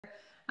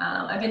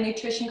I've been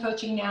nutrition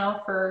coaching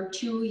now for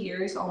 2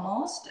 years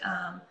almost.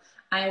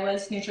 I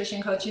was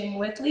nutrition coaching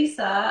with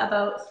Lisa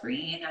about 3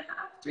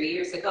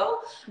 years ago.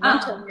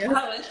 Wow, yes.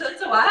 Wow,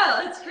 it's a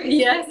while. It's crazy.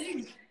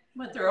 Yes.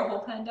 Went through a whole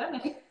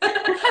pandemic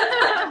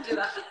after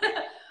that.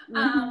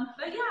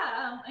 But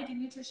yeah, I did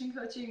nutrition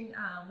coaching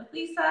with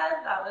Lisa.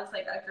 That was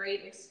like a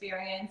great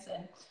experience,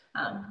 and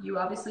you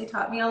obviously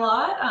taught me a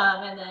lot.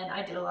 And then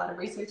I did a lot of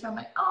research on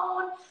my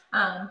own.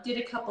 Did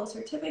a couple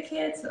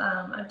certificates.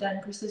 I've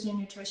done precision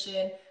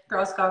nutrition,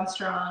 Girls Gone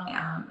Strong,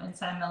 and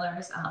Sam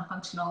Miller's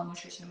functional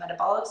nutrition and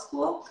metabolic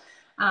school.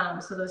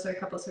 So those are a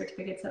couple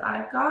certificates that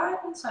I've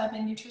got. And so I've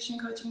been nutrition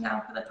coaching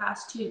now for the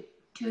past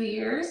two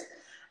years.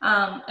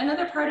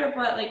 Another part of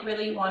what like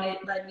really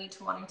led me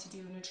to wanting to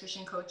do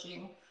nutrition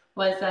coaching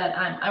was that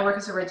I work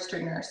as a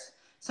registered nurse.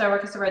 So I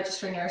work as a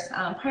registered nurse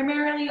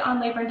primarily on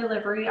labor and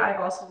delivery. I've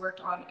also worked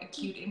on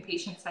acute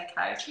inpatient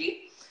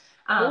psychiatry.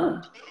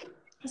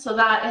 So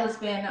that has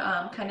been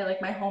kind of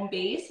like my home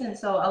base. And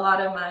so a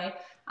lot of my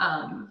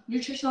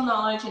nutritional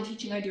knowledge and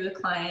teaching I do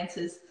with clients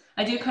is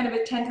I do kind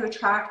of tend to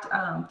attract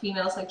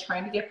females like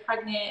trying to get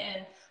pregnant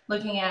and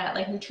looking at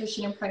like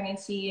nutrition in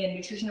pregnancy and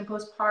nutrition in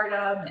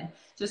postpartum and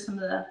just some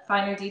of the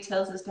finer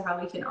details as to how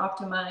we can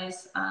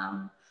optimize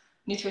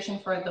nutrition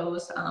for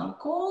those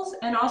goals.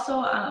 And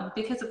also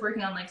because of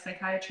working on like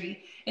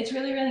psychiatry, it's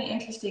really, really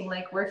interesting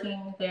like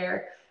working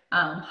there,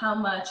 how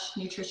much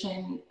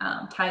nutrition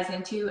ties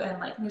into and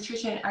like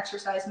nutrition,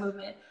 exercise,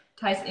 movement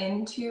ties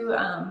into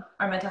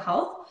our mental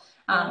health.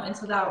 And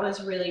so that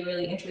was really,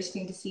 really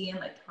interesting to see, and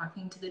like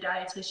talking to the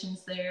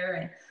dietitians there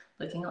and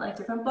looking at like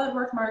different blood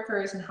work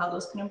markers and how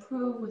those can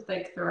improve with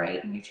like the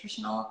right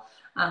nutritional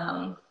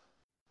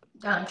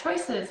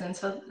choices. And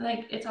so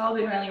like it's all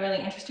been really,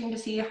 really interesting to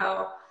see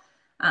how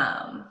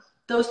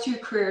those two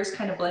careers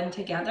kind of blend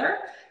together.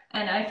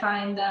 And I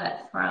find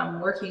that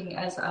from working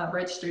as a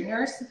registered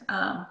nurse,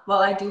 while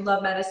I do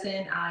love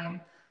medicine,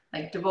 I'm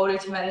like devoted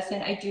to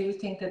medicine, I do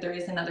think that there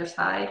is another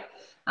side,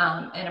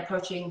 and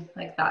approaching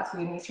like that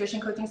through the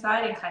nutrition coaching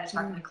side and kind of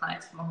talking to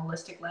clients from a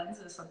holistic lens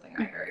is something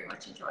I very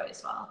much enjoy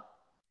as well.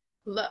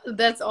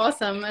 That's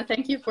awesome.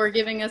 Thank you for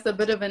giving us a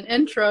bit of an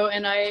intro.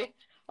 And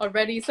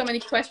already so many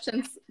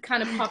questions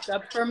kind of popped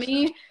up for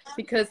me,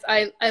 because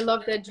I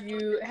love that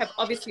you have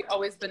obviously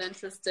always been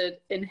interested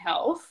in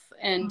health.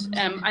 And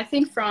I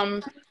think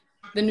from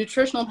the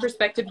nutritional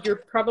perspective, you're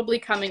probably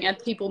coming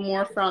at people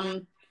more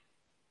from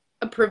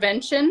a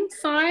prevention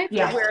side,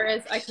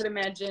 whereas I could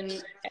imagine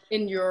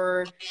in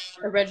your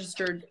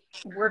registered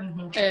work,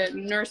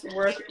 nurse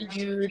work,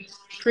 you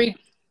treat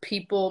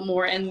people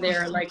more in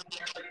their like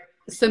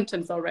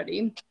symptoms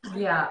already.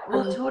 Yeah,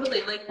 well,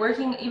 totally. Like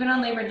working even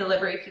on labor and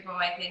delivery, people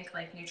might think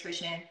like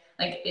nutrition,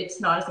 like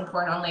it's not as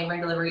important on labor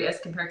and delivery as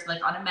compared to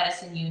like on a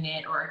medicine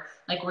unit, or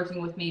like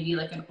working with maybe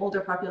like an older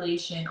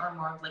population or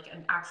more of like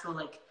an actual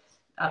like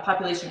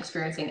population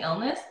experiencing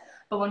illness.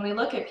 But when we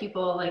look at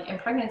people like in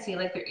pregnancy,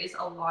 like there is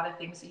a lot of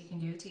things that you can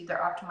do to either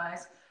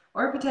optimize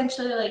or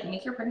potentially like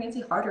make your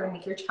pregnancy harder and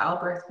make your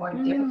childbirth more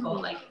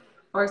difficult. Like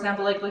for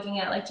example, like looking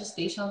at like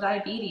gestational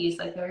diabetes,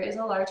 like there is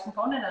a large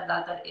component of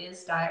that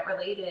is diet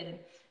related, and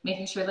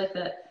making sure like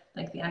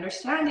the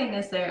understanding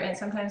is there. And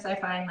sometimes I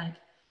find like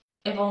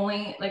if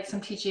only like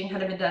some teaching had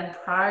been done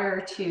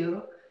prior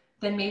to,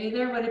 then maybe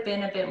there would have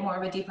been a bit more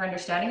of a deeper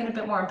understanding and a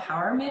bit more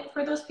empowerment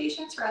for those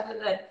patients, rather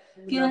than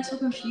feeling so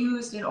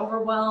confused and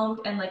overwhelmed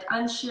and like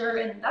unsure,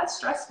 and that's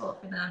stressful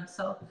for them.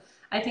 So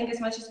I think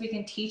as much as we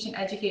can teach and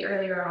educate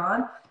earlier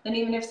on, then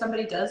even if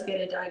somebody does get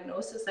a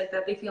diagnosis like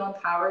that, they feel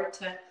empowered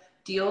to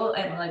deal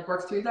and like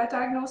work through that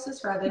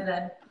diagnosis, rather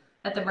than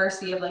at the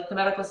mercy of like the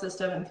medical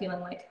system and feeling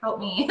like, help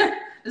me,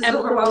 this is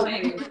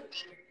overwhelming.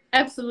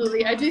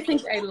 Absolutely. I do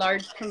think a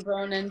large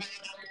component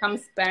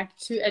comes back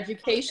to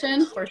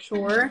education for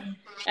sure.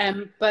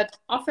 But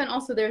often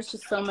also there's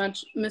just so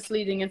much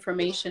misleading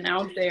information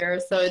out there.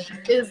 So it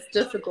is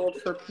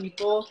difficult for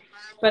people.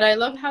 But I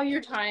love how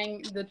you're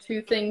tying the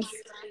two things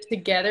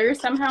together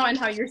somehow, and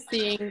how you're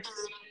seeing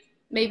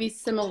maybe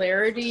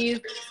similarities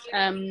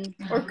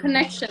or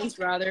connections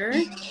rather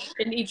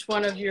in each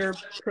one of your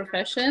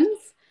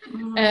professions.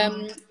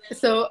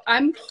 So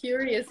I'm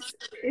curious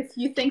if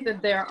you think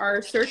that there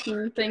are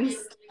certain things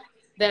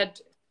that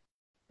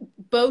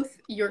both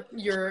your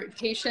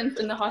patients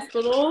in the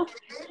hospital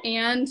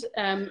and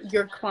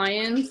your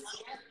clients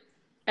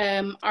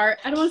are,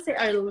 I don't want to say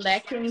are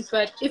lacking,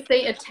 but if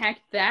they attack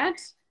that,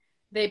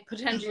 they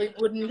potentially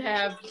wouldn't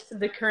have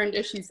the current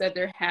issues that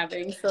they're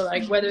having. So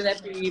like whether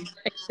that be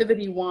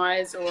activity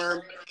wise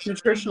or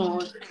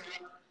nutritional.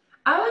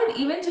 I would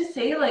even just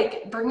say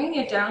like bringing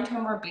it down to a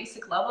more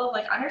basic level of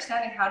like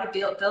understanding how to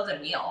build a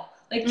meal,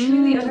 like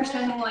truly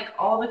understanding like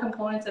all the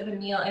components of a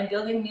meal, and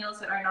building meals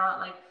that are not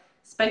like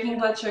spiking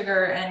blood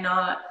sugar and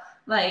not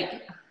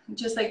like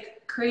just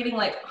like creating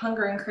like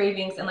hunger and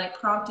cravings, and like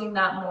prompting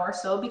that more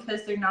so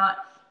because they're not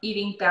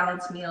eating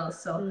balanced meals.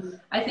 So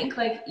I think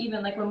like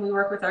even like when we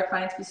work with our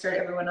clients, we start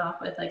everyone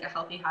off with like a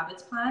healthy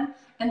habits plan,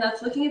 and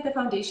that's looking at the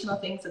foundational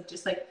things of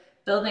just like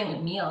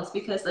building meals,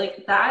 because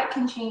like that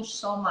can change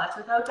so much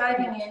without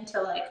diving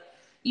into like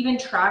even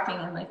tracking,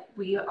 and like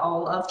we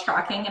all love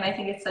tracking, and I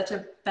think it's such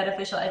a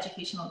beneficial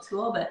educational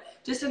tool, but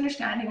just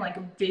understanding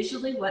like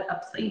visually what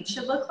a plate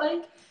should look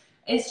like.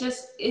 It's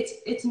just,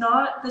 it's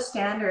not the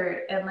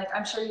standard. And like,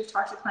 I'm sure you've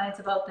talked to clients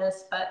about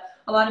this, but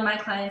a lot of my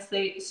clients,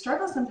 they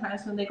struggle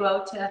sometimes when they go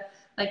out to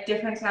like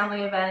different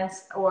family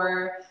events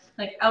or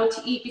like out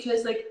to eat,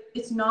 because like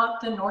it's not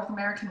the North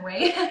American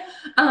way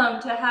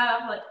to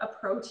have like a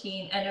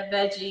protein and a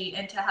veggie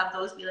and to have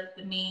those be like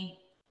the main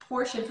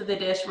portions of the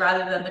dish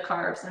rather than the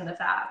carbs and the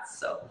fats.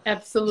 So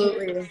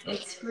Absolutely.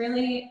 it's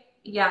really,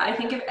 yeah, I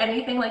think if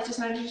anything, like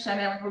just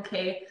understanding like,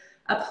 okay,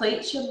 a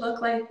plate should look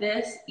like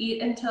this,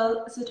 eat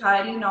until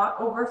satiety, not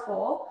over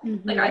full.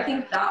 Like I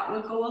think that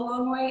would go a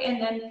long way.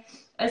 And then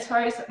as far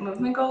as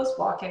movement goes,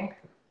 walking.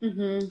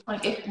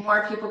 Like if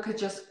more people could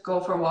just go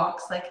for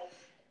walks, like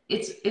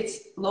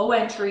it's low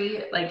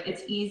entry, like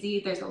it's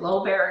easy, there's a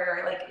low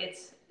barrier, like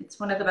it's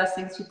one of the best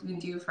things people can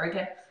do for,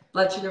 again,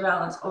 blood sugar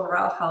balance,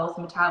 overall health,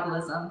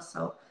 metabolism.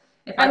 So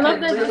if I I love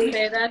could that really you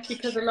say that,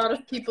 because a lot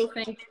of people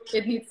think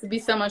it needs to be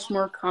so much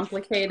more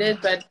complicated,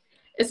 but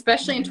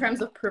especially in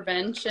terms of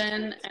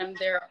prevention, and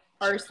there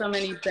are so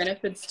many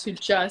benefits to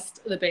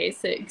just the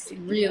basics,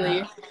 really.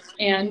 Yeah.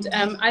 And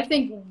I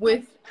think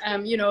with,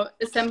 you know,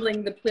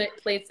 assembling the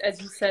plates,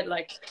 as you said,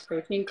 like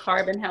protein,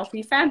 carb, and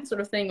healthy fat sort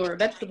of thing, or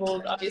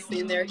vegetables obviously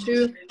in there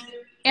too,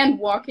 and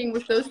walking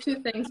with those two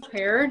things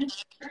paired,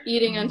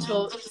 eating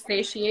until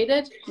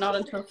satiated, not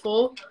until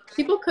full,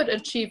 people could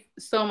achieve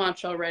so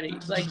much already,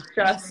 like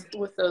just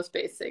with those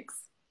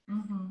basics.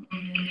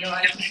 No,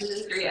 I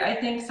completely agree. I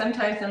think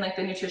sometimes in like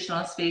the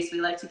nutritional space, we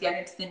like to get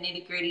into the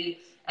nitty gritty,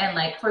 and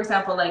like, for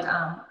example, like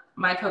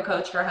my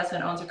co-coach, her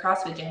husband owns a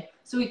CrossFit gym,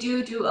 so we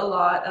do a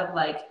lot of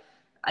like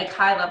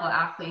high level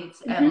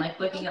athletes and like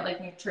looking at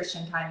like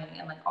nutrition timing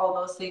and like all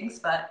those things.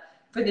 But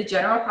for the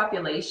general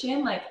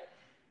population, like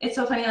it's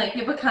so funny, like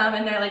people come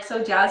and they're like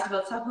so jazzed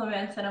about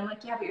supplements, and I'm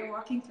like, yeah, but you're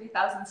walking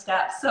 3,000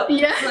 steps, so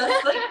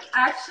let's like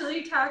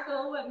actually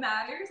tackle what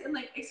matters, and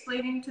like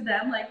explaining to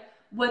them like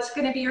what's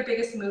going to be your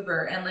biggest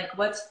mover, and like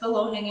what's the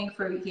low hanging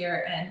fruit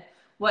here, and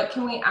what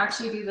can we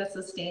actually do that's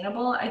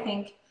sustainable. I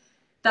think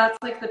that's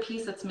like the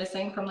piece that's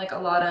missing from like a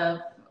lot of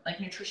like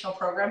nutritional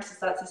programs, is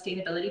that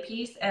sustainability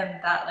piece and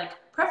that like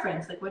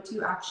preference, like what do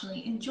you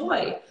actually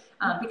enjoy,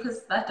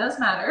 because that does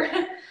matter.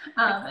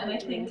 And I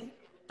think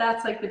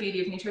that's like the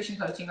beauty of nutrition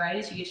coaching, right,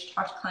 is you get to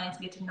talk to clients,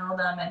 get to know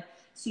them, and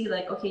see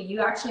like, okay,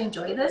 you actually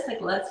enjoy this,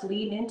 like let's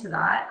lean into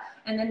that,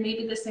 and then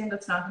maybe this thing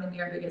that's not going to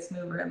be our biggest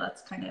mover, and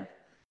let's kind of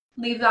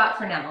leave that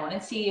for now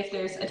and see if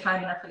there's a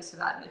time and a place for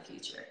that in the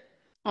future.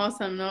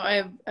 Awesome. No,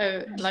 I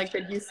like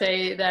that you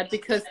say that,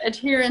 because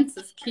adherence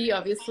is key,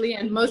 obviously,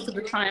 and most of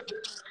the time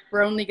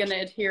we're only going to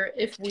adhere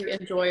if we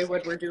enjoy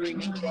what we're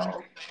doing as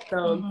well.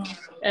 So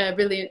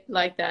really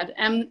like that.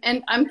 And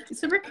I'm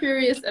super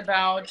curious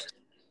about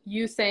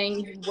you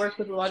saying you work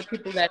with a lot of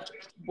people that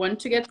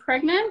want to get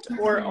pregnant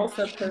or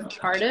also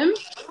postpartum.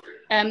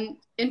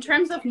 In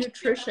terms of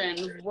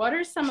nutrition, what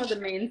are some of the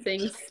main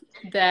things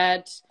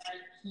that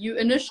you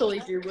initially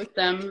do with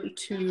them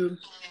to,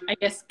 I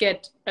guess,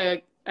 get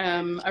a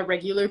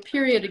regular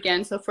period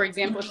again? So for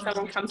example, if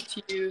someone comes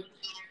to you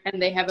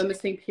and they have a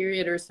missing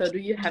period or so, do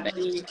you have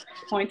any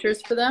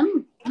pointers for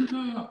them?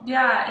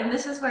 Yeah, and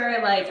this is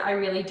where like I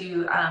really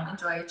do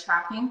enjoy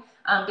tracking,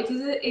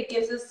 because it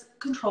gives us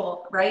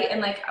control, right?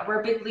 And like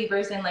we're big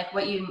believers in like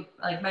what you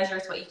like measure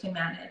is what you can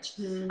manage.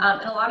 And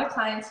a lot of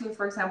clients who,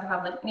 for example,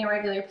 have like an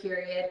irregular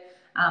period,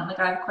 like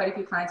I have quite a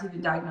few clients who've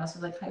been diagnosed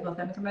with like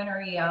hypothalamic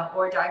amenorrhea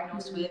or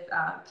diagnosed with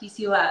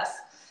PCOS.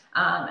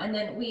 And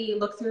then we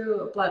look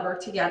through blood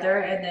work together,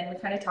 and then we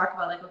kind of talk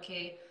about like,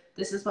 okay,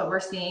 this is what we're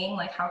seeing,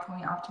 like how can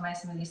we optimize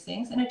some of these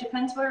things? And it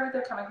depends where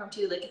they're coming from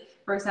too. Like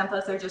for example,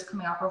 if they're just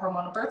coming off of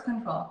hormonal birth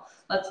control,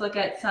 let's look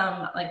at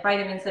some like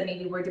vitamins that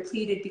maybe were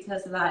depleted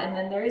because of that. And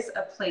then there is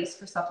a place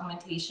for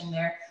supplementation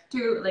there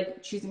through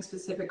like choosing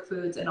specific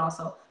foods and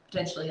also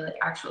potentially like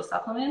actual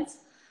supplements.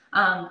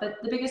 But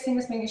the biggest thing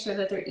is making sure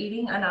that they're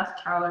eating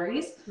enough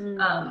calories,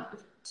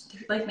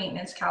 like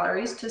maintenance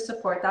calories, to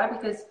support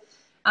that, because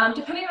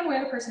depending on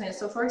where the person is.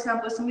 So for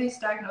example, if somebody's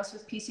diagnosed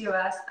with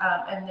PCOS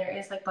and there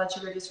is like blood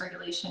sugar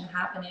dysregulation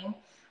happening,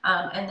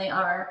 and they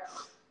are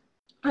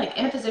like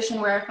in a position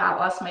where fat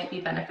loss might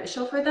be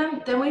beneficial for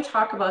them, then we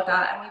talk about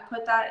that and we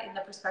put that in the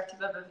perspective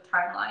of a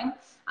timeline,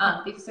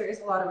 because there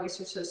is a lot of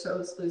research that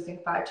shows losing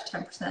 5 to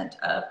 10%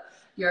 of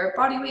your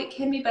body weight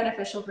can be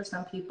beneficial for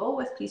some people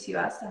with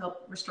PCOS to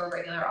help restore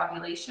regular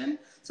ovulation.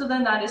 So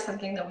then that is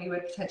something that we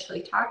would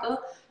potentially tackle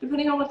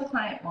depending on what the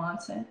client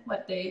wants and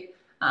what they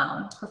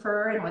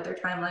prefer and what their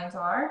timelines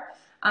are.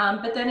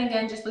 But then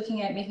again, just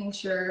looking at making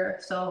sure,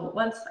 so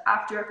once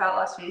after a fat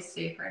loss phase,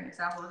 say for an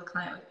example with a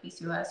client with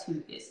PCOS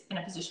who is in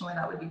a position where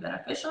that would be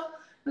beneficial,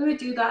 we would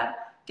do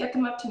that, get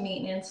them up to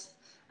maintenance.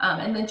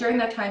 And then during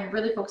that time,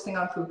 really focusing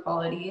on food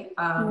quality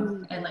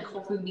and like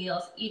whole food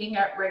meals, eating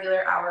at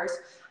regular hours.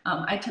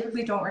 I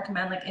typically don't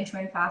recommend like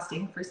intermittent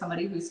fasting for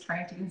somebody who's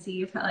trying to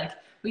conceive. Like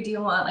we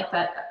do want like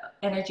that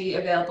energy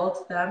available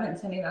to them and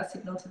sending that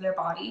signal to their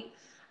body.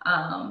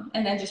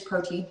 And then just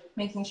protein,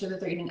 making sure that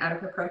they're eating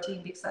adequate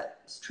protein, because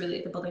that's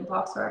truly the building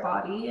blocks of our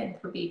body, and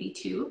for baby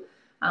too,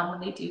 when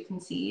they do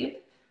conceive.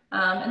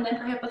 And then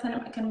for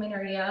hypothalamic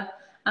amenorrhea,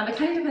 it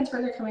kind of depends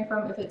where they're coming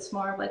from. If it's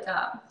more of like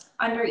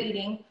under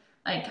eating,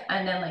 like,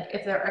 and then like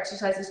if their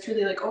exercise is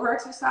truly like over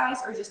exercise,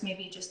 or just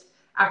maybe just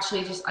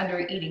actually just under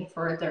eating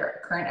for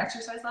their current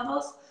exercise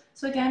levels.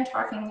 So again,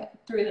 talking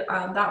through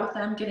that with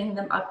them, getting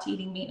them up to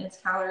eating maintenance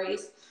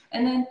calories,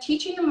 and then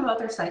teaching them about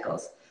their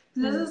cycles.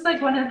 This is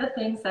like one of the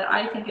things that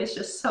I think is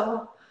just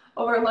so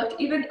overlooked,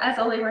 even as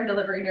a labor and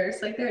delivery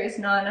nurse. Like, there is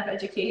not enough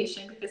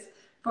education, because,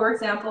 for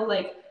example,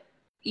 like,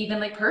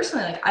 even like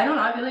personally, like, I don't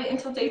ovulate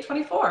until day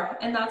 24,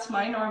 and that's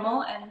my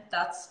normal, and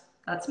that's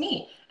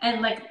me.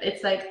 And like,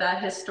 it's like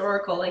that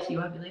historical, like, you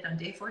ovulate on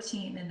day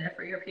 14, and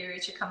therefore your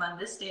period should come on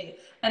this day,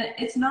 and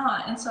it's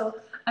not. And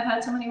so I've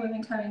had so many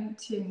women coming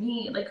to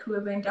me, like, who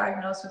have been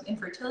diagnosed with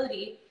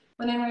infertility,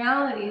 when in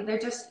reality they're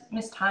just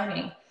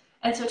mistiming.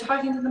 And so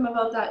talking to them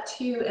about that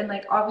too, and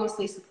like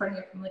obviously supporting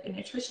it from like a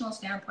nutritional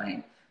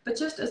standpoint, but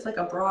just as like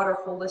a broader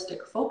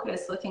holistic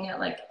focus, looking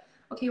at like,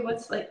 okay,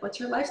 what's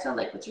your lifestyle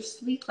like? What's your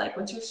sleep like?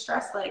 What's your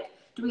stress like?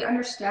 Do we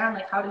understand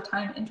like how to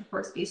time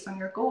intercourse based on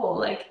your goal?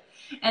 Like,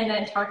 and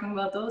then talking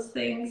about those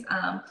things.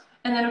 And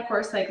then of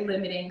course, like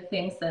limiting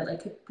things that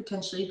like could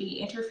potentially be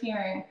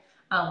interfering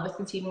with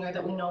conceiving, or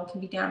that we know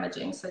can be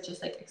damaging, such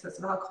as like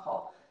excessive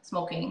alcohol,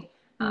 smoking,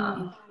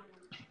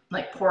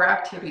 like poor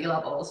activity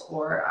levels,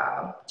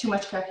 or too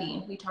much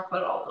caffeine. We talk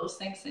about all those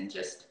things, and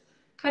just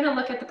kind of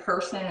look at the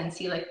person and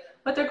see like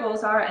what their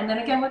goals are, and then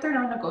again what their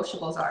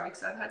non-negotiables are,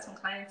 because I've had some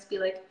clients be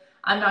like,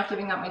 I'm not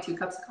giving up my 2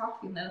 cups of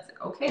coffee, and then it's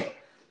like, okay,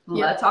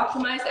 let's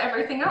optimize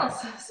everything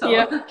else. So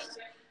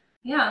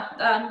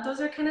those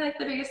are kind of like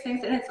the biggest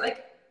things. And it's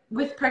like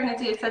with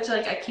pregnancy, it's such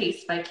like a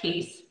case by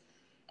case,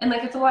 and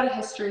like it's a lot of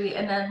history,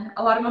 and then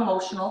a lot of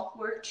emotional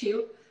work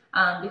too.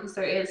 Because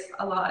there is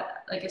a lot,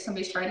 like if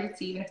somebody's trying to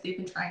conceive, even if they've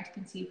been trying to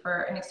conceive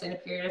for an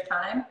extended period of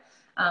time,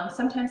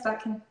 sometimes that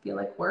can feel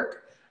like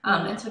work.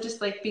 And so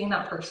just like being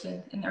that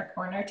person in their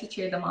corner to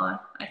cheer them on,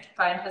 I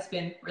find has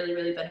been really,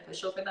 really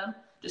beneficial for them,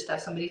 just to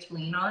have somebody to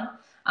lean on,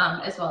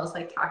 as well as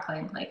like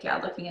tackling, like,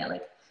 looking at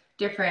like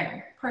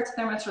different parts of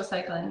their menstrual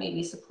cycle, and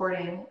maybe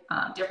supporting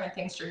different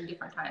things during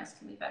different times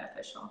can be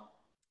beneficial.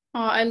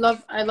 Oh, I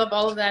love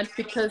all of that,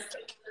 because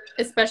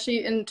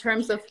especially in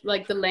terms of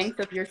like the length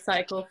of your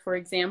cycle, for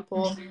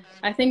example,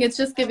 I think it's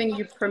just giving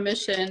you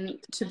permission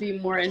to be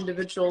more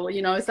individual.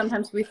 You know,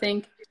 sometimes we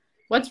think,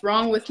 what's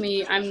wrong with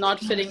me? I'm not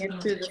fitting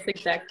into this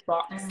exact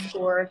box,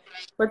 or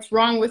what's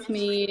wrong with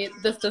me?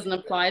 This doesn't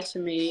apply to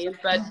me.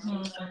 But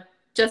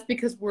just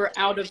because we're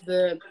out of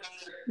the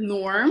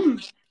norm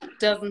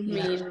doesn't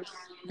mean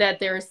that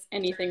there's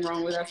anything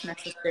wrong with us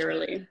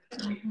necessarily.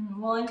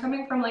 Well, and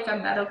coming from like a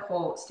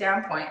medical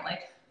standpoint,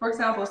 like, for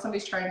example, if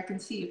somebody's trying to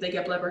conceive, they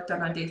get blood work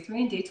done on day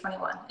 3 and day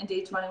 21. And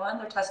day 21,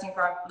 they're testing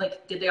for,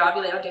 like, did they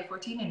ovulate on day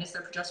 14, and is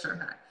their progesterone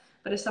high?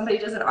 But if somebody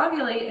doesn't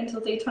ovulate until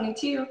day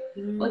 22,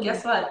 well,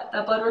 guess what?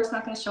 That blood work's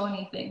not going to show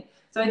anything.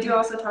 So I do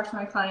also talk to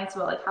my clients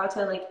about like how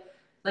to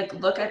like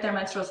look at their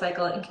menstrual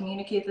cycle and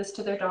communicate this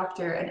to their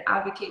doctor, and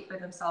advocate for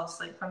themselves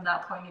like from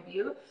that point of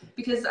view,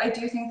 because I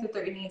do think that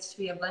there needs to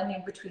be a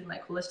blending between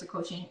like holistic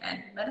coaching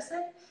and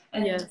medicine,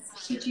 and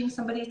teaching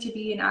somebody to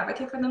be an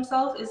advocate for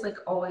themselves is like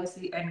always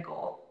the end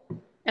goal.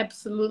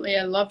 Absolutely,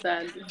 I love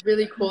that. It's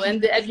really cool.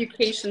 And the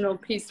educational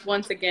piece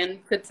once again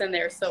fits in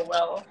there so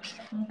well.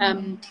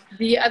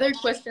 The other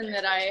question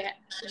that I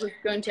was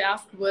going to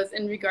ask was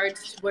in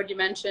regards to what you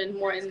mentioned,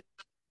 more in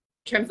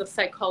terms of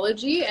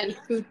psychology and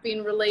food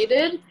being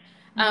related.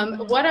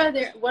 What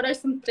are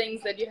some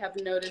things that you have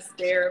noticed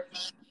there?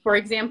 For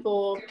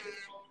example,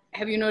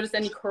 have you noticed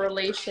any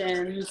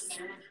correlations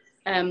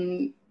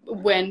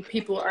when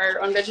people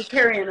are on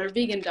vegetarian or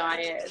vegan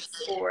diets,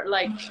 or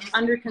like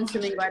under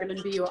consuming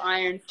vitamin B or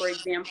iron, for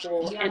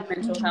example, and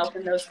mental health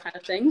and those kind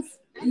of things?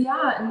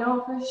 Yeah,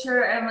 no, for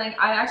sure. And like,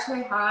 I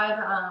actually had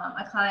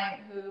a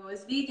client who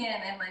was vegan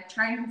and like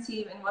trying to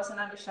conceive and wasn't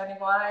understanding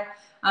why.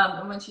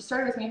 And when she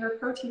started with me, her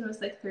protein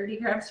was like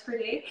 30 grams per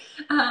day.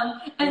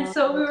 And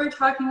so we were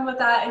talking about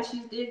that, and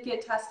she did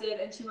get tested,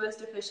 and she was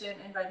deficient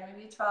in vitamin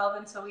B12.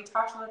 And so we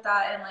talked about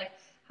that, and like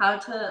how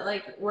to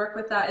like work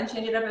with that. And she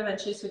ended up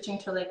eventually switching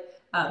to like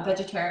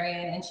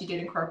vegetarian, and she did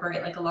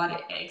incorporate like a lot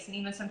of eggs and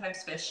even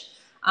sometimes fish,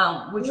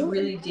 which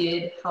really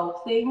did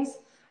help things.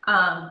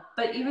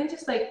 But even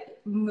just like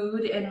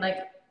mood, and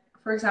like,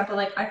 for example,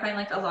 like I find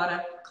like a lot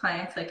of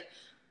clients, like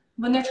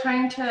when they're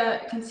trying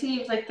to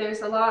conceive, like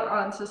there's a lot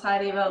on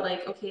society about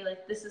like, okay,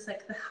 like this is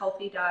like the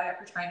healthy diet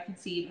for trying to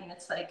conceive, and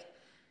it's like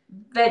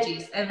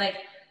veggies, and like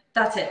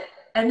that's it.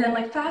 And then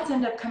like fats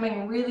end up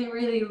coming really,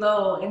 really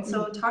low. And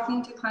so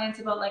talking to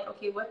clients about like,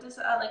 okay, what does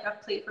like a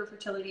plate for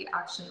fertility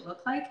actually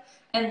look like?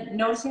 And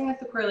noticing like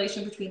the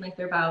correlation between like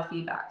their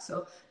biofeedback,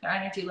 so their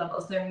energy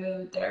levels, their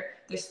mood, their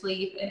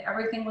sleep, and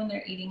everything, when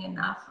they're eating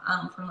enough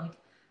from like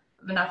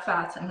enough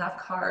fats,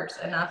 enough carbs,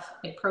 enough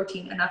like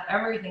protein, enough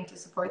everything to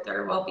support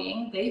their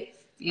well-being, they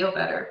feel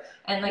better.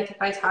 And like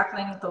by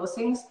tackling those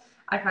things,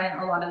 I find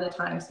a lot of the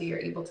times that you're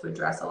able to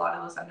address a lot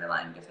of those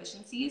underlying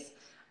deficiencies.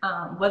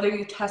 Whether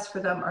you test for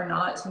them or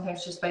not,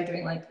 sometimes just by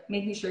doing like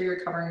making sure you're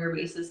covering your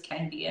bases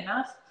can be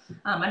enough.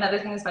 Another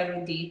thing is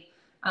vitamin D.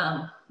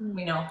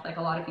 We know like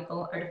a lot of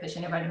people are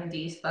deficient in vitamin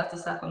D, so that's a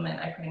supplement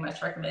I pretty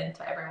much recommend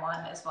to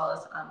everyone, as well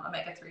as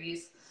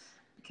omega-3s,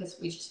 because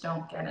we just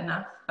don't get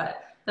enough.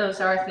 But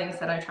those are things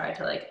that I try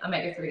to like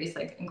omega-3s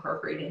like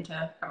incorporate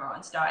into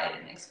everyone's diet,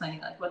 and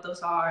explaining like what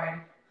those are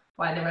and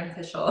why they're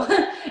beneficial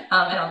and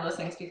all those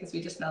things, because we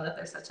just know that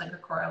there's such like a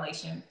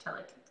correlation to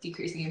like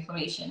decreasing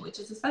inflammation, which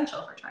is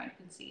essential for trying to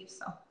conceive.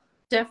 So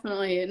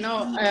definitely.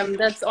 No,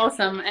 that's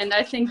awesome. And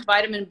I think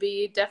vitamin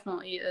B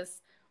definitely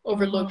is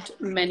overlooked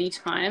many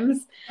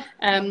times.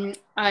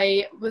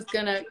 I was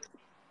gonna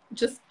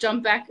just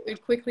jump back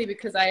quickly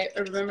because I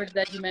remembered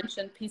that you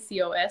mentioned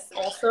PCOS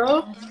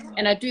also.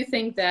 And I do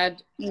think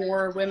that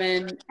more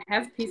women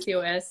have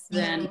PCOS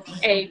than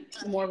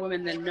more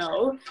women than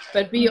no,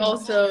 but B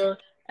also,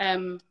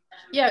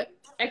 yeah,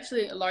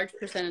 actually a large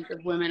percentage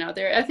of women out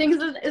there. I think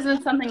isn't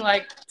it something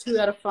like 2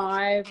 out of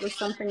 5 or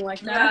something like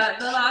that? Yeah,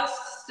 the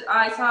last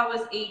I saw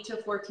was 8 to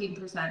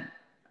 14%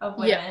 of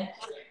women. Yeah.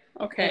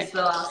 Okay. Is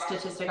the last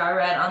statistic I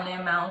read on the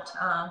amount,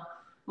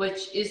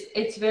 which is,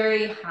 it's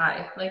very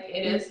high. Like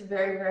it is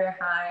very, very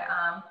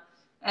high.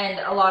 And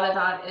a lot of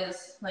that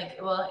is like,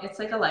 well, it's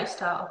like a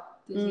lifestyle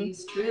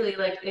disease, truly.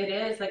 Like it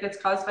is, like it's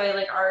caused by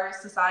like our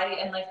society,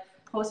 and like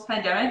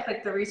post-pandemic,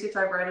 like the research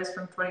I've read is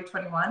from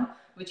 2021,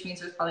 which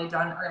means it was probably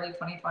done early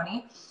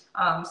 2020.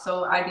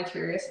 So I'd be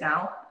curious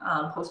now,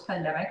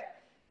 post-pandemic,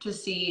 to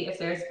see if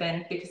there's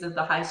been, because of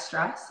the high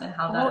stress and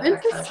how that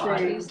affects our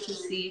bodies, to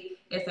see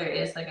if there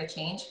is like a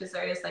change, because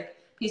there is like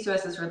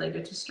PCOS is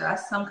related to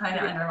stress, some kind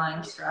of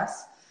underlying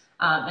stress.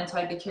 And so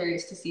I'd be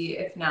curious to see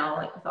if now,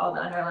 like with all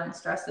the underlying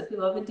stress that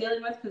people have been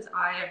dealing with, because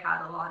I have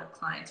had a lot of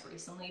clients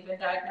recently been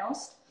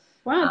diagnosed.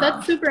 Wow,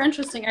 that's super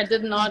interesting. I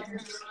did not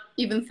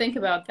even think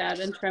about that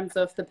in terms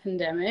of the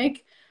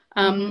pandemic.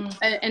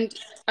 And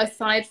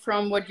aside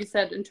from what you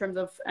said in terms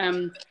of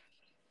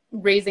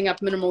raising up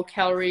minimal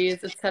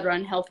calories, etc.,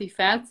 and healthy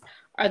fats,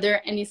 are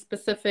there any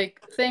specific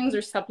things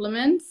or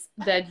supplements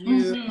that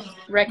you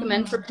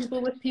recommend for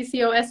people with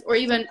PCOS? Or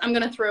even, I'm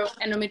going to throw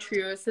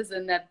endometriosis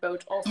in that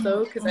boat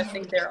also, because I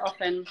think they're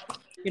often,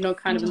 you know,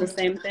 kind of in the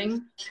same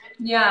thing.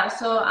 Yeah,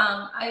 so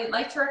I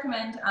like to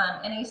recommend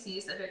NAC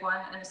is a big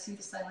one, and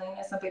acetylsaline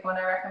is a big one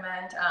I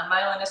recommend.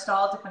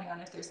 Myo-inositol, depending on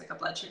if there's like a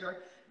blood sugar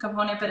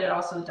component, but it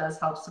also does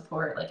help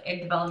support like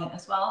egg development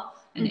as well,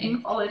 and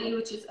egg quality,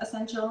 which is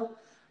essential.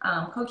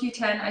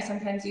 CoQ10 I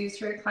sometimes use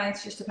for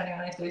clients, just depending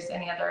on if there's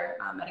any other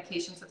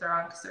medications that they're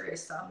on, because there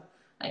is some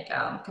like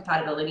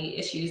compatibility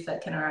issues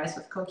that can arise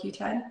with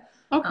CoQ10.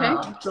 Okay.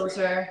 Those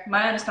are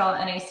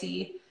myo-inositol,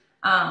 NAC.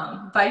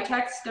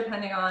 Vitex,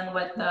 depending on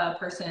what the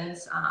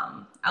person's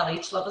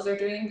LH levels are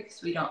doing,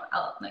 because we don't,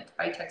 like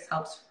Vitex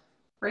helps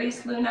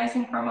raise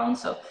luteinizing hormone.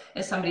 So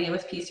if somebody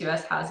with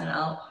PCOS has an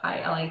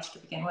high LH to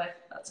begin with,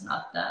 that's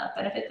not the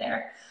benefit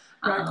there.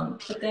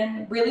 But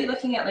then really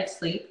looking at like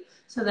sleep.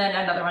 So then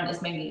another one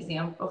is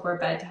magnesium before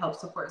bed to help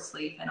support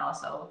sleep, and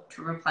also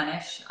to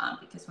replenish,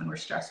 because when we're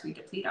stressed, we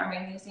deplete our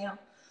magnesium.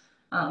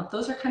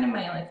 Those are kind of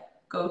my like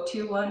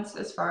go-to ones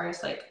as far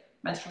as like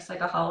menstrual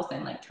cycle health,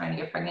 and like trying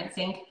to get pregnant.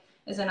 Zinc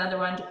is another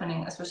one,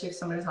 depending, especially if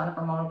somebody's on a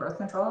hormonal birth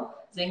control.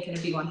 Zinc and a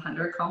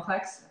B100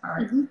 complex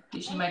are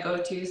usually my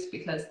go-tos,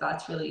 because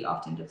that's really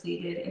often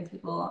depleted in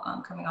people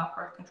coming off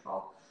birth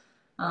control.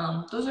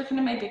 Those are kind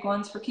of my big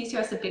ones. For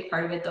PCOS, a big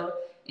part of it though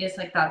is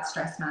like that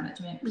stress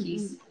management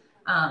piece,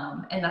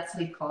 and that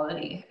sleep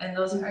quality. And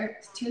those are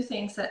two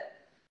things that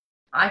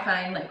I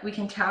find like we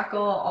can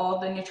tackle all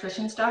the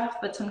nutrition stuff,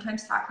 but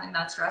sometimes tackling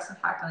that stress and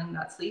tackling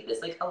that sleep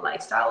is like a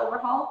lifestyle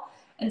overhaul.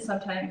 And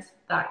sometimes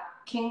that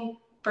can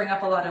bring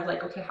up a lot of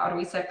like, okay, how do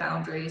we set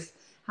boundaries?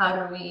 How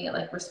do we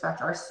like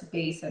respect our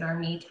space and our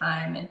me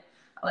time? And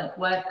like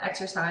what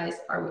exercise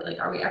are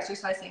we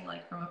exercising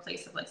like from a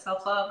place of like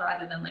self-love,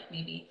 rather than like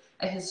maybe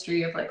a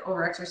history of like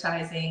over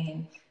exercising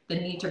and the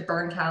need to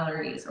burn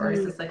calories? Or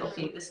is this like,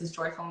 okay, this is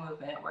joyful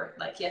movement, where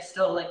like, yes,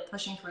 still like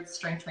pushing towards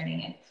strength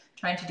training and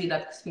trying to do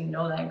that because we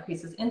know that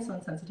increases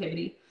insulin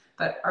sensitivity,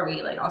 but are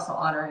we like also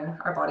honoring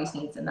our body's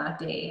needs in that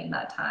day and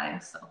that time?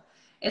 So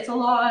it's a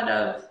lot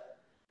of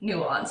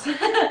nuance,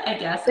 I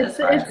guess. It's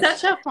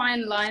such a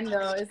fine line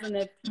though, isn't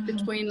it?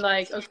 Between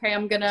like, okay,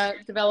 I'm gonna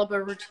develop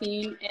a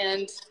routine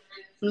and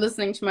I'm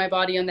listening to my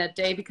body on that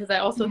day, because I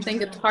also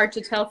think it's hard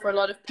to tell for a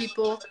lot of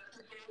people,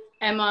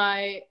 am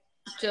I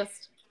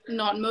just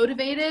not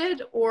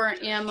motivated, or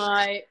am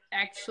I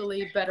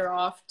actually better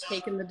off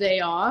taking the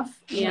day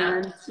off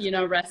and, you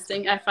know,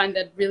 resting? I find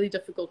that really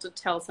difficult to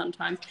tell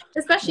sometimes,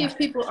 especially if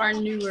people are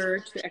newer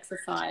to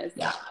exercise.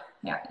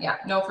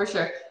 No, for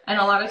sure. And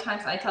a lot of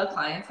times I tell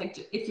clients,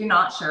 like, if you're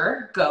not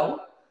sure,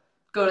 go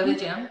to the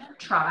gym,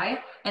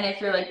 try. And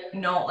if you're like,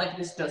 no, like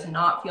this does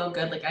not feel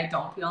good, like I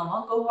don't feel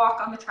well, go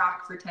walk on the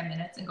track for 10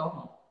 minutes and go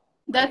home.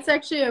 That's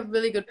actually a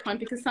really good point,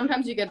 because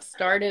sometimes you get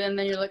started and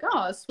then you're like,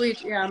 oh,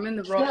 sweet, yeah, I'm in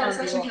the roll. Yeah, it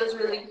actually feels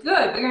really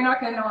good, but you're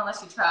not going to know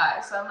unless you try.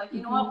 So I'm like,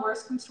 you know what,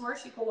 worst comes to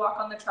worst, you can walk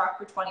on the track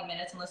for 20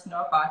 minutes and listen to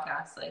a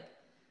podcast. Like,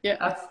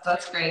 yeah,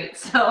 that's great.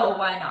 So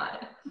why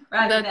not?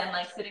 Rather than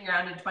like sitting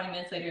around and 20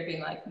 minutes later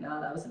being like, no,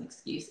 that was an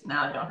excuse.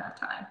 Now I don't have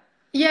time.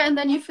 Yeah, and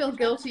then you feel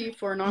guilty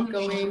for not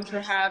going,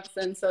 perhaps,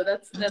 and so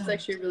that's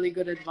actually really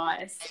good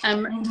advice.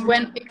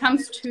 When it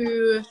comes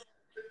to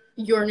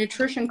your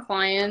nutrition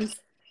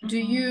clients, do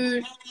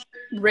you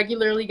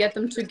regularly get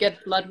them to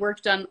get blood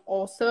work done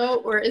also,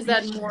 or is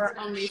that more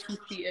only if you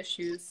see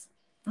issues?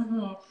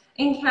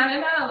 In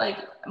Canada, like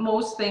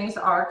most things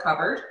are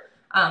covered.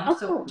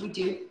 So we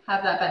do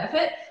have that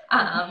benefit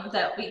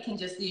that we can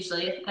just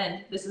usually,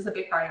 and this is a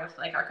big part of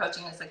like our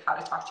coaching, is like how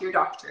to talk to your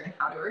doctor and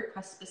how to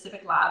request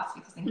specific labs,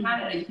 because in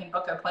Canada you can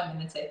book an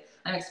appointment and say,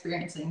 I'm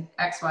experiencing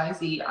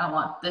XYZ, I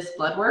want this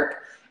blood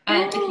work.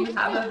 And if you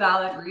have a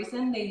valid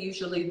reason, they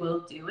usually will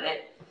do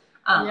it.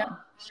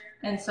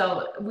 And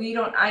so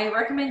I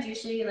recommend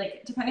usually,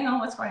 like, depending on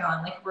what's going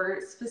on, like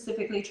we're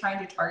specifically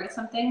trying to target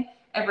something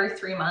every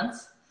 3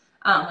 months.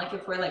 Like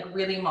if we're like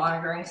really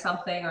monitoring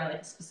something or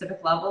like a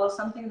specific level of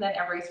something, then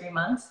every 3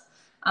 months.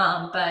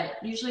 But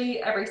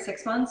usually every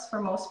 6 months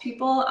for most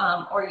people,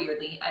 or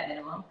yearly at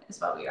minimum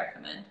is what we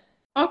recommend.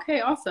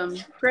 Okay, awesome.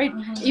 Great.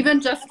 Even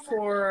just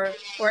or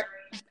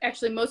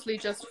actually mostly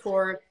just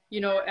for,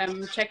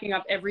 checking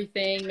up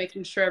everything,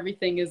 making sure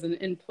everything is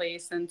in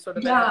place, and sort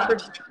of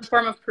as a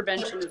form of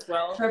prevention as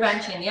well.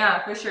 Prevention,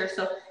 yeah, for sure.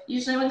 So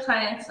usually when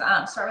clients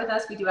start with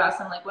us, we do ask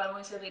them like, when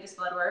was your latest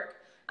blood work?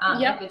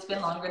 If it's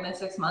been longer than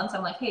 6 months,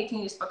 I'm like, hey, can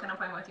you just book an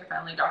appointment with your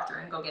family doctor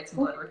and go get some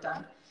blood work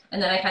done?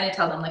 And then I kind of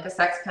tell them like a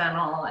sex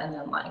panel, and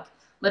then like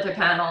lipid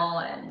panel,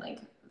 and like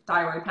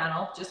thyroid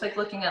panel, just like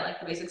looking at like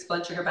the basics,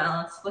 blood sugar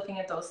balance, looking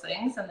at those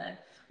things. And then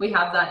we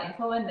have that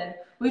info, and then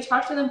we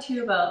talk to them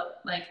too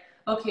about like,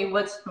 okay,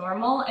 what's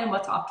normal and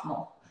what's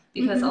optimal?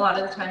 Because a lot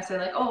of the times they're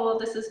like, oh, well,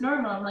 this is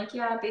normal. I'm like,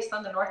 yeah, based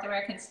on the North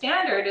American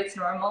standard, it's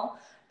normal.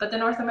 But the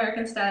North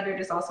American standard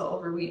is also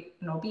overweight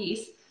and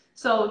obese.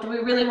 So do we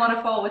really want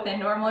to fall within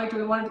normal, or do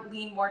we want to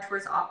lean more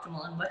towards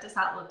optimal? And what does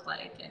that look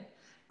like? And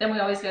then we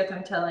always get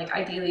them to like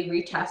ideally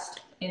retest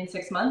in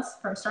 6 months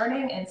from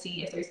starting and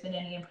see if there's been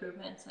any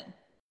improvements. And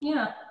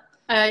yeah,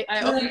 I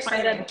also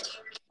find that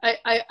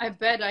I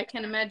bet I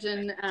can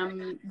imagine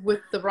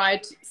with the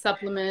right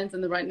supplements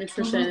and the right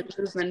nutrition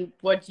improvement,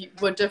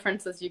 what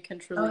differences you can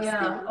truly see.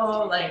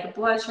 Oh, like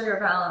blood sugar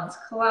balance,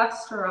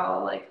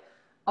 cholesterol, like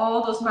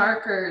all those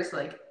markers,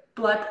 like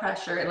blood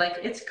pressure, like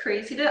it's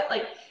crazy to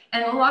like.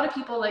 And a lot of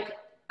people, like,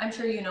 I'm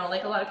sure you know,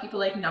 like a lot of people,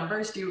 like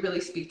numbers do really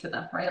speak to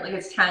them, right? Like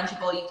it's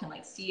tangible, you can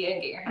like see it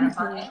and get your hands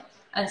on it.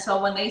 And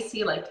so when they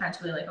see like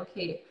tangibly, like,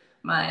 okay,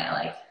 my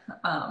like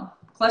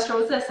cholesterol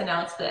was this and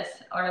now it's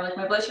this, or like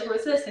my blood sugar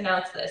was this and now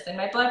it's this, and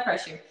my blood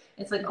pressure,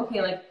 it's like,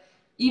 okay, like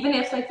even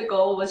if like the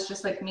goal was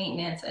just like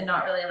maintenance and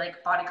not really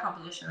like body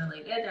composition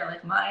related, they're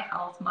like, my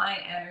health, my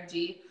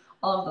energy,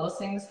 all of those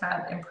things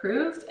have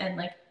improved, and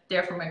like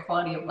therefore my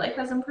quality of life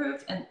has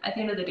improved. And at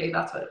the end of the day,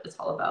 that's what it's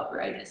all about,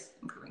 right? Is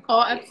improving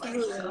quality of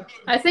life. So.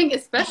 I think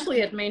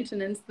especially at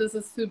maintenance, this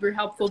is super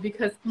helpful,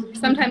 because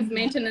sometimes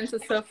maintenance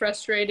is so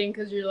frustrating,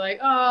 because you're like,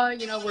 oh,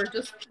 we're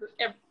just,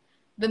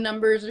 the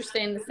numbers are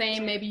staying the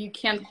same. Maybe you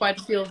can't quite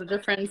feel the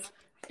difference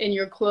in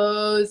your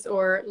clothes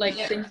or like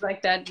things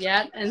like that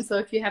yet. And so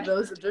if you have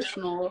those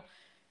additional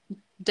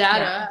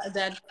data,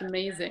 that's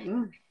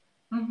amazing.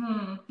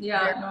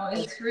 Yeah, no,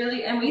 it's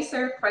really, and we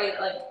serve quite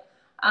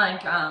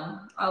like a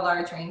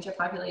large range of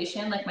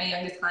population. Like my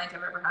youngest client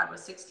I've ever had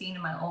was 16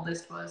 and my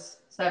oldest was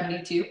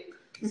 72.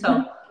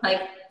 So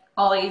like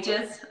all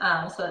ages.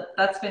 So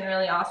that's been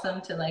really awesome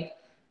to like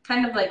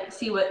kind of like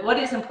see what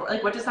is important,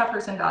 like what does that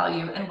person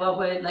value, and what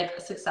would like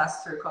a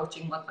success through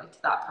coaching look like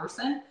to that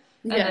person.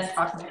 And then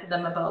talking to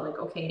them about like,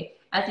 okay,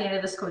 at the end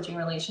of this coaching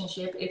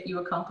relationship, if you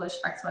accomplish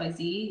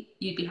XYZ,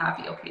 you'd be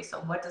happy. Okay, so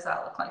what does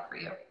that look like for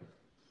you?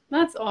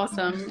 That's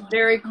awesome.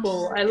 Very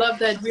cool. I love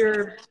that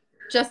you're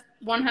just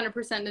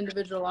 100%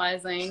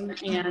 individualizing,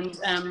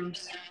 and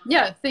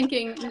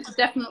thinking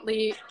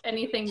definitely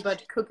anything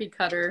but cookie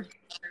cutter.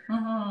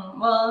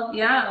 Well,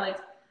 yeah, like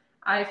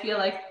I feel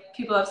like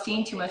people have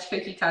seen too much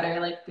cookie cutter,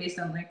 like based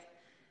on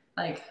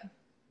like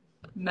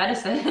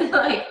medicine.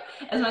 Like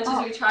as much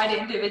as we try to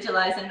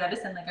individualize in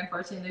medicine, like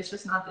unfortunately there's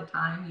just not the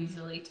time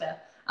usually to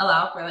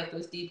allow for like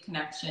those deep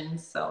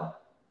connections. So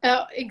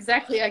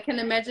exactly. I can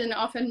imagine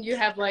often you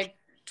have like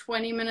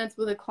 20 minutes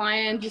with a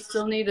client, you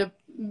still need to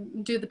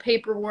do the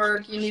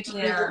paperwork, you need to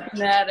do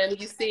that, and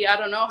you see I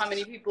don't know how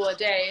many people a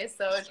day,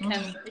 so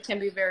it can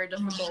be very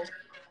difficult.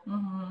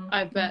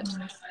 I bet.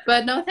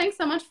 But no, thanks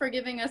so much for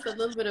giving us a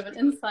little bit of an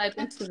insight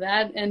into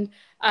that. And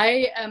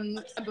I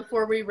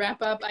before we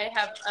wrap up, I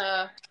have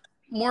a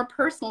more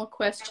personal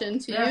question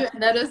to you,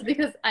 and that is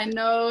because I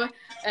know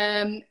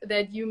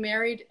that you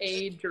married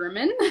a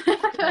German,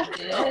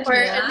 or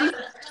at least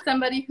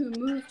somebody who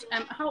moved.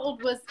 How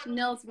old was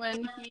Nils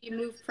when he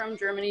moved from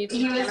Germany to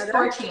Canada? He was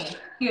 14.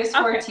 He was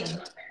 14.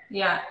 Okay.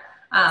 Yeah.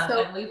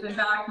 And we've been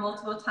back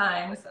multiple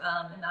times,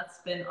 and that's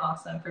been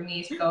awesome for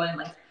me to go and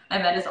like, I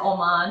met his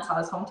Oma and saw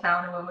his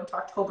hometown, and we went to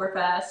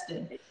Oktoberfest,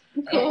 and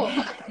cool.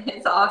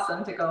 it's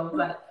awesome to go.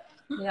 But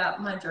yeah,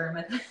 my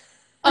German.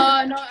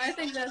 No, I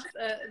think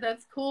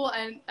that's cool,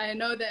 and I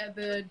know that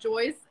the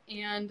joys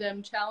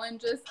and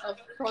challenges of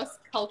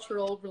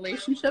cross-cultural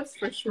relationships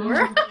for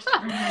sure.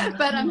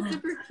 But I'm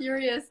super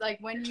curious, like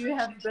when you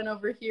have been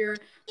over here,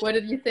 what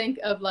did you think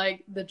of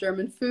like the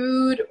German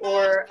food,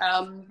 or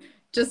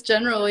just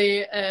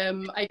generally,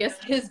 I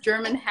guess his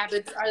German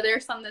habits? Are there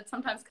some that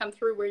sometimes come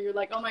through where you're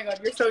like, oh my God,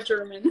 you're so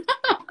German?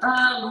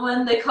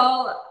 When they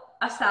call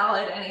a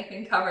salad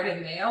anything covered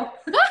in mayo,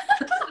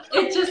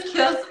 it just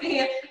kills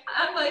me.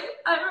 I'm like,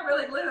 I remember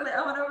like literally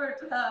I went over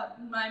to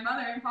my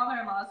mother and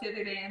father-in-law's the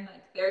other day, and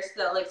like they're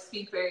still like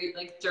speak very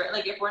like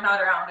like if we're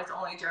not around, it's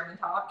only German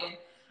talk, and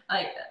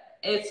like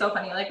it's so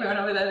funny. Like we went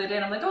over the other day,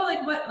 and I'm like, oh,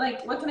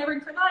 what can I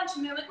bring for lunch?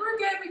 And they're like, we're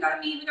good, we got a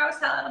meat, we got a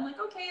salad. I'm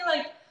like, okay,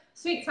 like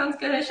sweet, sounds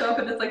good. I show up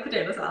and it's like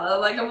potato salad.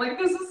 Like I'm like,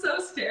 this is so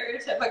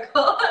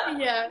stereotypical.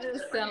 Yeah,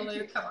 it's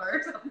salad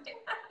or something.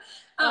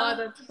 Oh,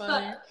 that's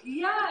funny.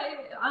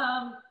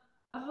 Yeah,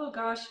 oh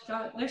gosh,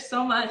 God, there's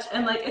so much,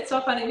 and like it's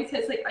so funny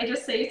because like I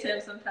just say to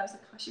him sometimes,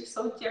 like, gosh, you're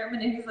so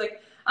German, and he's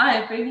like,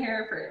 I've been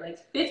here for like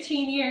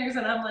 15 years,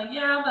 and I'm like,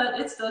 yeah, but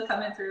it's still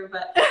coming through.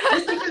 But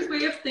just like his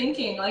way of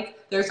thinking,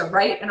 like there's a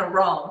right and a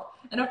wrong,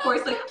 and of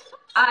course, like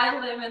I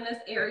live in this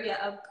area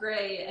of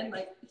gray, and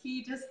like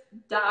he just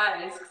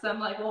dies because I'm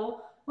like,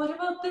 well, what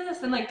about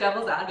this? And like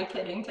devil's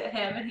advocating to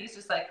him, and he's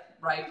just like,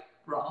 right,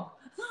 wrong.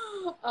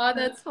 Oh,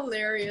 that's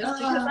hilarious.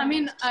 Because I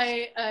mean,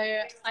 I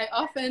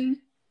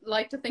often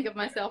like to think of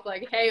myself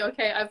like, hey,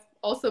 okay, I've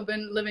also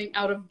been living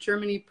out of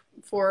Germany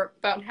for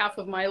about half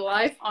of my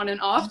life, on and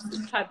off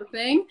type of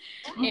thing.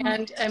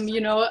 And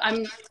you know,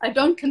 I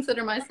don't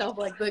consider myself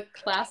like the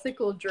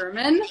classical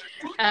German,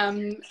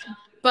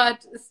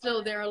 but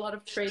still there are a lot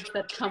of traits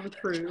that come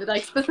through,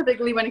 like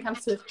specifically when it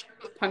comes to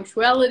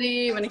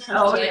punctuality, when it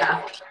comes to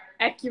like,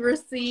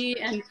 accuracy,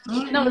 and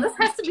no, this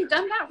has to be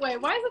done that way.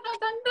 Why is it not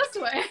done this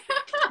way?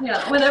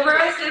 Yeah, whenever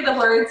I say the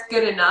words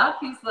good enough,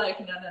 he's like,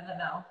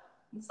 no.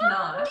 It's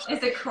not.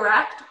 Is it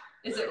correct?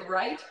 Is it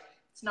right?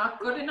 It's not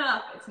good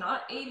enough. It's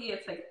not 80.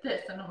 It's like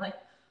this. And I'm like,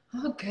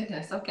 oh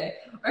goodness, okay.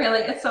 Or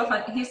like, it's so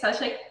fun. He's such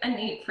like a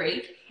neat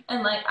freak.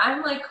 And like,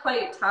 I'm like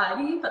quite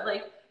tidy, but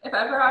like, if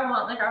ever I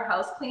want like our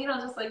house clean,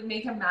 I'll just like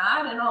make him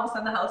mad, and all of a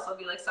sudden the house will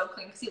be like so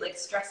clean because he like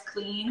stress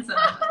cleans. And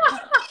I'm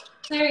like,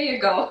 there you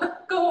go.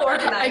 Go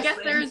organize. I guess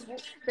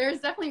there's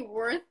definitely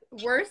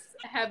worse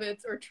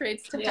habits or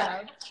traits to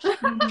have.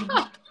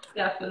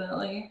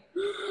 Definitely.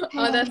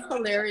 Oh, that's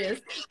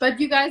hilarious. But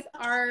you guys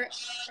are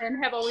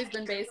and have always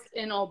been based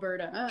in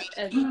Alberta.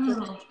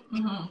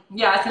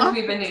 Yeah, since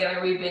we've been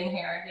together, we've been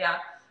here.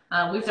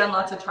 Yeah. We've done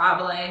lots of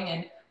traveling,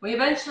 and we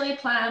eventually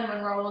plan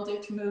when we're older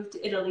to move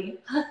to Italy.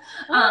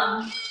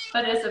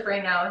 But as of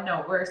right now,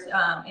 no, we're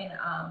in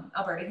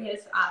Alberta.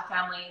 His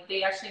family,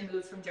 they actually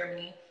moved from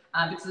Germany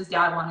because his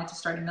dad wanted to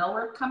start a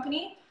millwork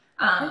company.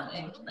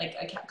 And like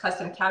a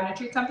custom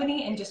cabinetry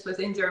company, and just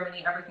within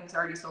Germany, everything's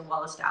already so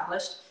well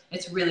established.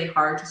 It's really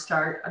hard to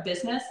start a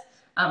business,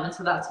 and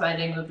so that's why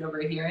they moved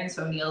over here. And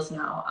so Niels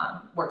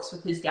now works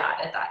with his dad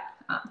at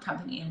that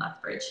company in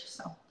Lethbridge.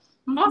 So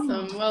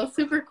awesome. Well,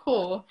 super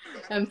cool.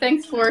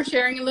 Thanks for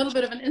sharing a little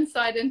bit of an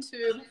insight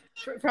into,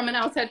 from an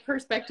outside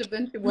perspective,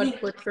 into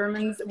what's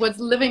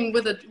living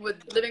with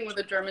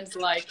the Germans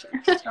like.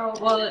 Oh,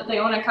 well, they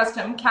own a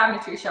custom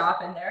cabinetry shop,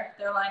 and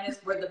their line is,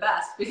 we're the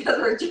best because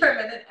we're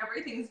German, and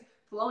everything's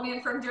flown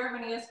in from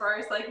Germany as far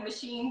as like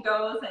machine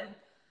goes, and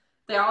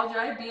they all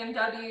drive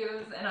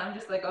BMWs, and I'm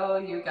just like, oh,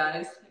 you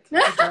guys,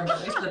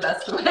 Germany is the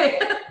best way.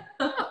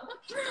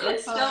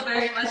 It's still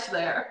very much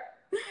there.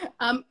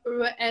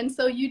 And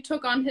so you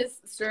took on his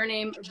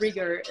surname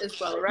Reger as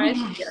well, right?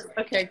 Yes.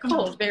 Okay,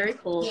 cool. Very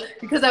cool.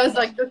 Because I was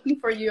like looking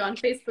for you on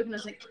Facebook, and I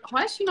was like,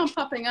 why is she not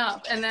popping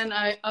up? And then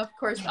I, of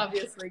course,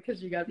 obviously,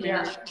 because you got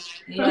married.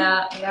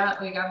 Yeah,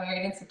 we got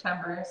married in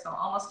September, so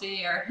almost a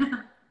year.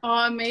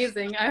 Oh,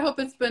 amazing. I hope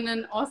it's been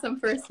an awesome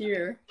first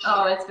year.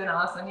 Oh, it's been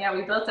awesome. Yeah,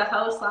 we built a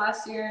house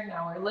last year,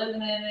 now we're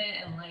living in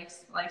it, and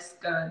life's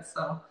good,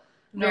 so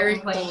no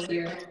complaints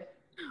here.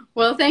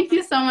 Well, thank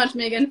you so much,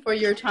 Megan, for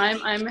your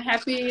time. I'm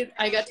happy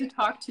I got to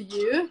talk to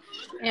you.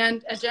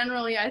 And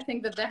generally, I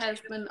think that there has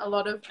been a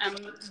lot of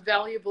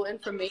valuable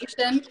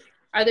information.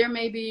 Are there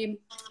maybe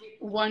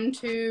 1,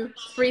 2,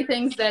 3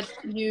 things that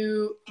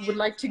you would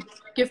like to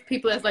give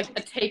people as like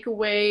a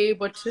takeaway,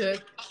 what to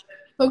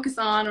focus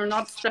on or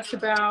not stress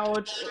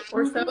about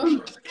or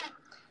so?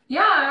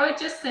 Yeah, I would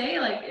just say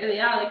like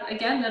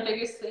again, the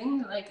biggest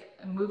thing, like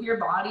move your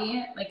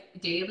body like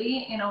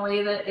daily in a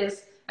way that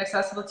is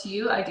accessible to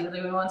you.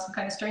 Ideally, we want some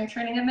kind of strength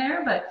training in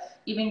there, but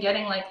even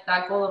getting like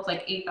that goal of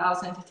like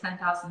 8,000 to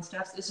 10,000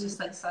 steps is just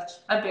like such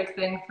a big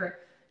thing for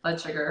blood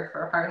sugar,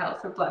 for heart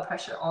health, for blood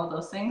pressure, all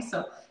those things.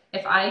 So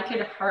if I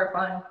could harp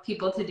on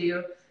people to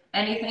do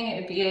anything,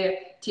 it'd be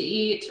to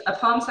eat a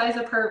palm size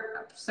of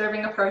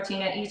serving of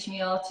protein at each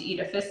meal, to eat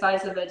a fist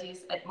size of veggies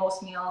at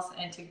most meals,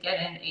 and to get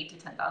in 8,000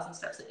 to 10,000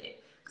 steps a day.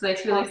 Because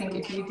I truly think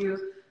if you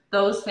do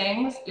those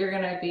things, you're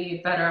going to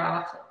be better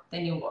off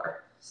than you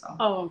were. So.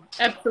 Oh,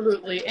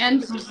 absolutely.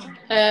 And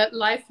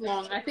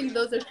lifelong. I think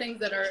those are things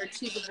that are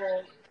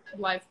achievable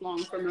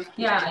lifelong for most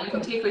people. Yeah, you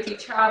can take with you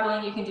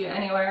traveling, you can do it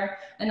anywhere.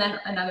 And then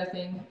another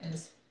thing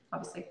is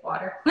obviously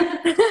water.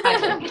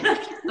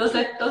 those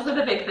are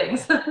the big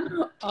things.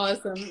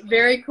 Awesome.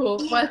 Very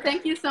cool. Well,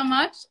 thank you so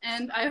much.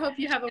 And I hope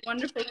you have a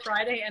wonderful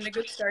Friday and a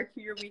good start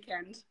to your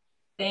weekend.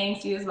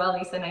 Thanks, you as well,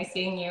 Lisa. Nice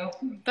seeing you.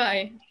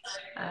 Bye.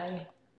 Bye.